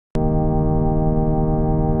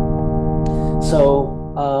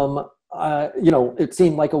So, it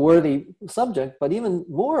seemed like a worthy subject, but even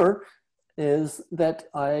more is that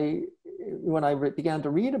when I began to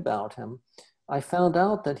read about him, I found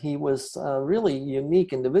out that he was a really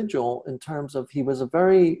unique individual in terms of he was a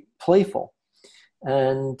very playful.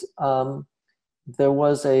 And there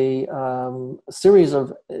was a series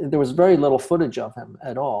of, there was very little footage of him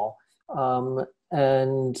at all.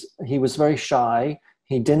 And he was very shy.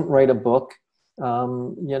 He didn't write a book.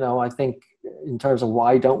 I think in terms of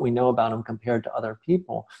why don't we know about him compared to other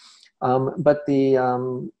people. But the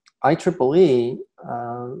IEEE,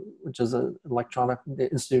 which is the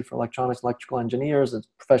Institute for Electronics and Electrical Engineers, a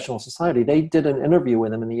professional society, they did an interview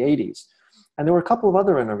with him in the 80s. And there were a couple of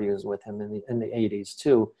other interviews with him in the 80s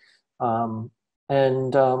too.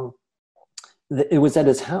 It was at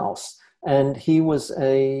his house. And he was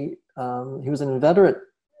an inveterate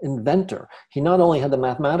inventor. He not only had the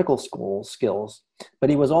mathematical skills, but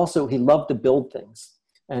he loved to build things,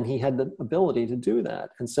 and he had the ability to do that.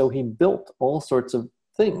 And so he built all sorts of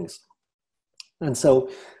things. And so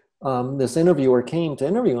this interviewer came to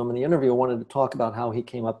interview him, and the interviewer wanted to talk about how he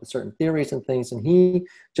came up with certain theories and things, and he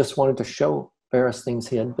just wanted to show various things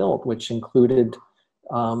he had built, which included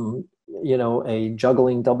a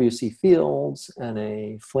juggling W.C. Fields and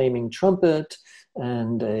a flaming trumpet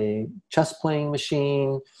and a chess playing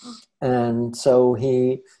machine. And so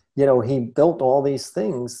he built all these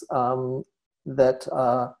things that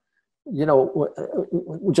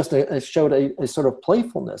just showed a sort of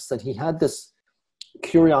playfulness, that he had this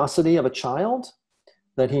curiosity of a child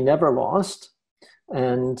that he never lost.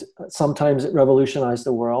 And sometimes it revolutionized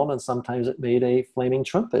the world, and sometimes it made a flaming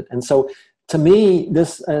trumpet. And so to me,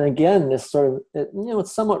 this sort of,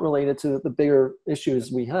 it's somewhat related to the bigger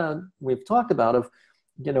issues we've talked about of,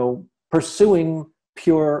 pursuing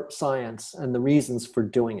pure science and the reasons for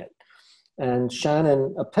doing it. And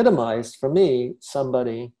Shannon epitomized for me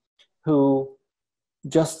somebody who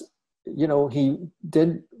just,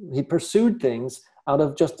 he pursued things out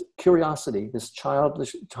of just curiosity, this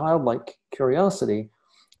childlike curiosity,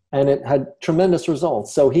 and it had tremendous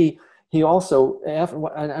results. So he also,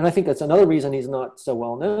 and I think that's another reason he's not so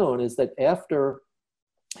well known, is that after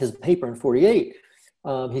his paper in 48,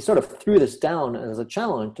 he sort of threw this down as a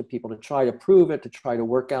challenge to people to try to prove it, to try to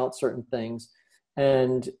work out certain things.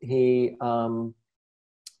 And he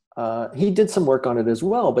did some work on it as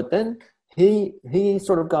well, but then he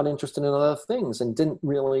sort of got interested in other things and didn't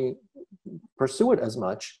really pursue it as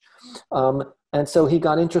much. And so he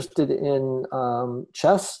got interested in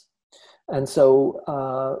chess. And so,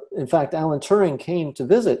 in fact, Alan Turing came to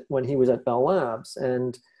visit when he was at Bell Labs,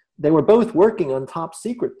 and they were both working on top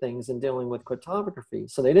secret things in dealing with cryptography.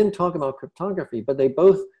 So they didn't talk about cryptography, but they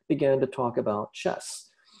both began to talk about chess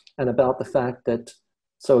and about the fact that,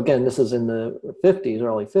 so again, this is in the 50s,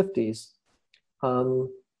 early 50s,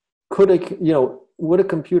 would a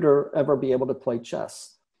computer ever be able to play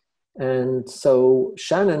chess? And so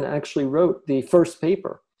Shannon actually wrote the first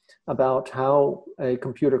paper about how a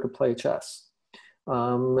computer could play chess,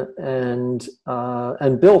 and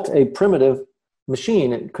built a primitive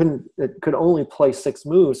machine. It could only play 6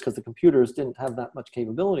 moves because the computers didn't have that much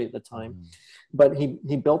capability at the time. Mm-hmm. But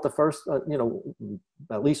he built the first,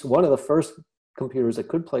 at least one of the first computers that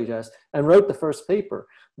could play chess, and wrote the first paper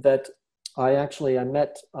that I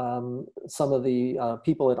met some of the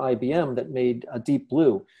people at IBM that made Deep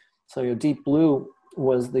Blue. So Deep Blue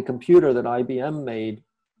was the computer that IBM made.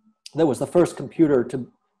 That was the first computer to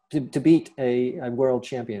beat a world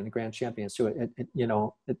champion, a grand champion. So it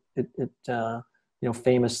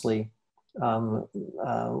famously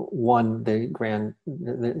won the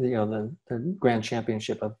grand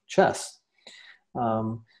championship of chess.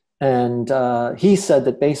 And he said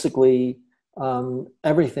that basically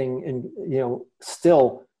everything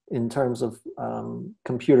still in terms of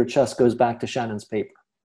computer chess goes back to Shannon's paper,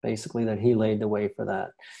 basically, that he laid the way for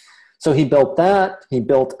that. So he built that. He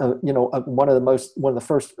built, one of the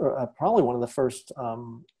first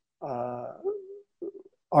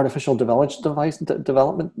artificial intelligence devices,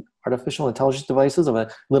 of a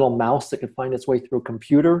little mouse that could find its way through a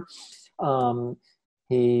computer. Then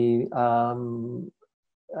he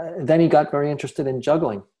got very interested in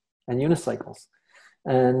juggling and unicycles,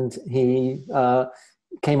 and he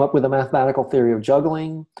came up with a mathematical theory of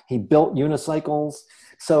juggling. He built unicycles.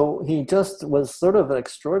 So he just was sort of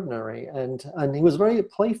extraordinary, and he was very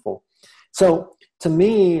playful. So to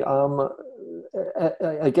me,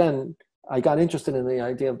 again, I got interested in the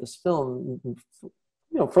idea of this film,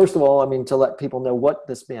 first of all, to let people know what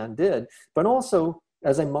this man did, but also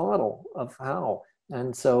as a model of how.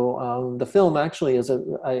 And so the film actually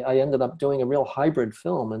I ended up doing a real hybrid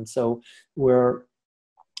film. And so where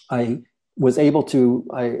I was able to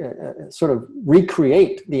sort of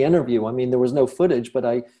recreate the interview. I mean, there was no footage, but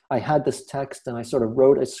I had this text and I sort of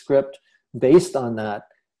wrote a script based on that,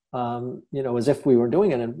 as if we were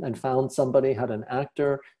doing it, and found somebody, had an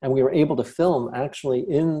actor, and we were able to film actually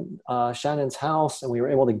in Shannon's house, and we were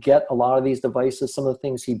able to get a lot of these devices. Some of the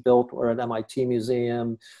things he built were at MIT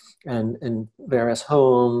Museum and in various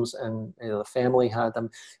homes, and the family had them.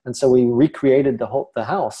 And so we recreated the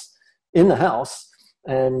house in the house,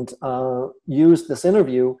 and used this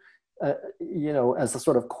interview, as the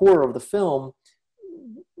sort of core of the film,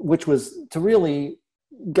 which was to really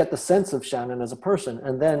get the sense of Shannon as a person,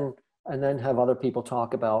 and then have other people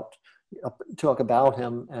talk about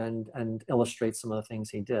him and illustrate some of the things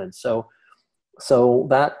he did. So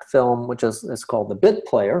that film, which is called The Bit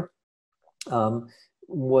Player,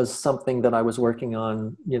 was something that I was working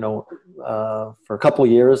on, for a couple of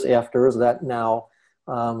years after that now,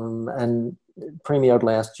 and premiered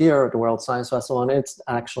last year at the World Science Festival, and it's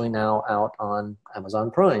actually now out on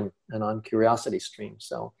Amazon Prime and on CuriosityStream.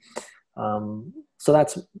 So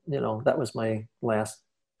that's, that was my last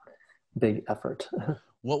big effort.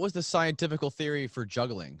 What was the scientific theory for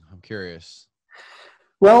juggling? I'm curious.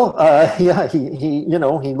 Well, he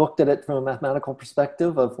looked at it from a mathematical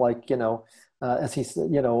perspective of as he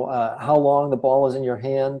said, how long the ball is in your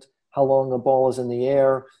hand, how long the ball is in the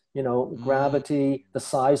air, gravity, the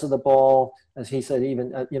size of the ball, as he said,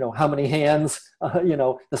 even, how many hands,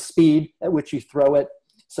 the speed at which you throw it.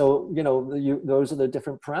 So, those are the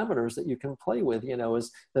different parameters that you can play with,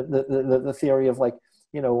 is the theory of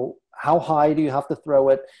how high do you have to throw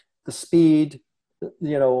it, the speed,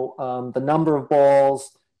 the number of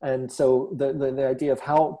balls. And so the idea of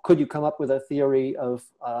how could you come up with a theory of,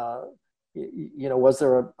 was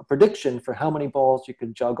there a prediction for how many balls you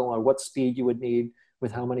could juggle, or what speed you would need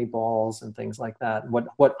with how many balls and things like that,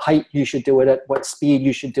 what height you should do it at, what speed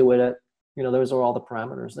you should do it at. Those are all the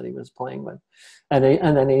parameters that he was playing with. And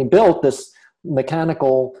then he built this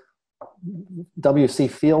mechanical W.C.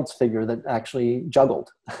 Fields figure that actually juggled.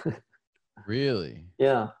 Really?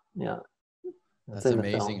 Yeah. That's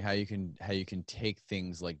amazing how you can take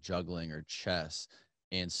things like juggling or chess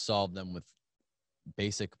and solve them with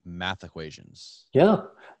basic math equations. Yeah,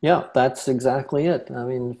 that's exactly it. I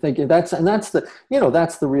mean, that's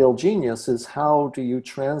the real genius, is how do you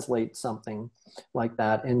translate something like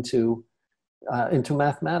that into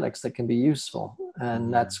mathematics that can be useful.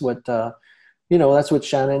 And that's what that's what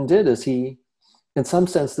Shannon did. Is he, in some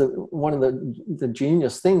sense, one of the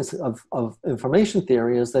genius things of information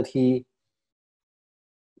theory is that he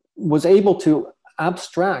was able to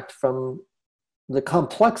abstract from the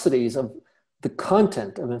complexities of the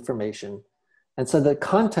content of information, and so the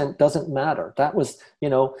content doesn't matter. That was,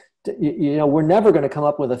 we're never going to come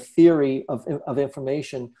up with a theory of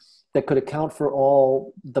information that could account for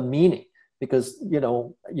all the meaning, because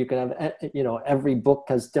you can have every book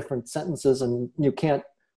has different sentences, and you can't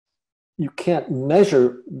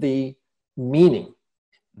measure the meaning.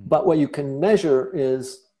 But what you can measure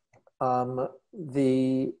is what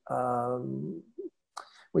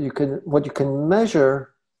you can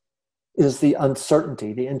measure is the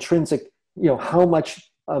uncertainty, the intrinsic, how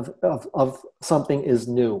much of something is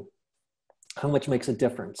new, how much makes a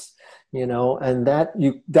difference, and that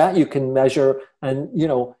you can measure, and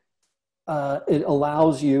it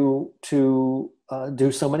allows you to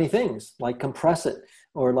do so many things, like compress it,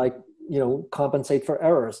 or compensate for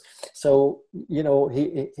errors. So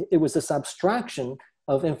it was this abstraction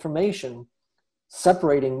of information,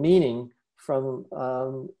 separating meaning from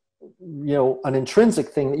an intrinsic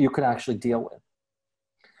thing that you could actually deal with.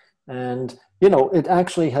 And it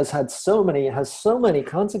actually has so many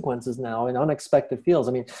consequences now in unexpected fields.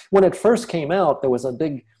 I mean, when it first came out, there was a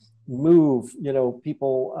big move,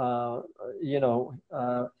 people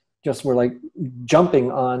just were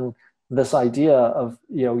jumping on this idea of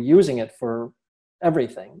using it for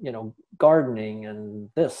everything, gardening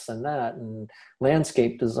and this and that, and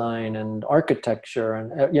landscape design and architecture,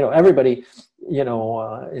 and everybody, in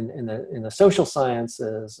the social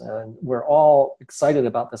sciences, and we're all excited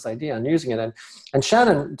about this idea and using it. And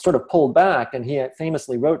Shannon sort of pulled back, and he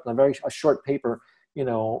famously wrote in a short paper,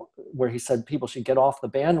 where he said people should get off the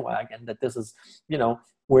bandwagon, that this is,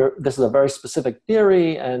 this is a very specific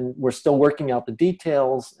theory, and we're still working out the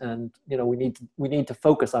details, and we need to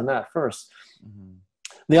focus on that first. Mm-hmm.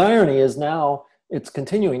 The irony is now it's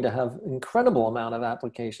continuing to have incredible amount of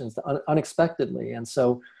applications unexpectedly, and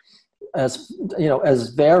so as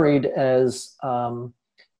varied as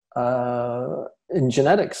in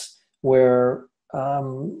genetics, where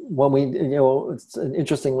when we, it's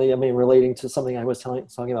interestingly, I mean, relating to something I was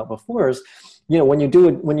talking about before, is when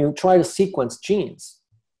you try to sequence genes,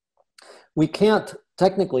 we can't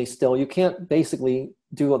technically still, you can't basically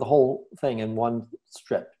do the whole thing in one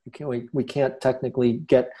strip. We can't technically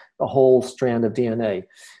get a whole strand of DNA.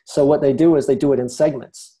 So what they do is they do it in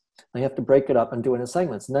segments. They have to break it up and do it in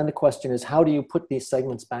segments. And then the question is, how do you put these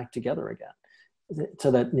segments back together again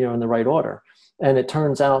so that, in the right order? And it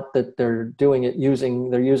turns out that they're doing it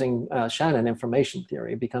using Shannon information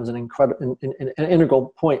theory. It becomes an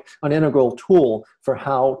integral point, an integral tool for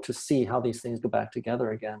how to see how these things go back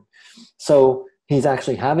together again. So he's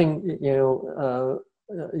actually having,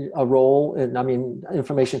 a role. And I mean,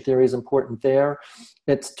 information theory is important there.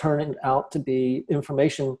 It's turning out to be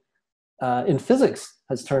information in physics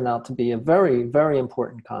has turned out to be a very, very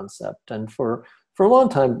important concept. And for a long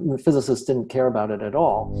time, physicists didn't care about it at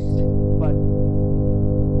all.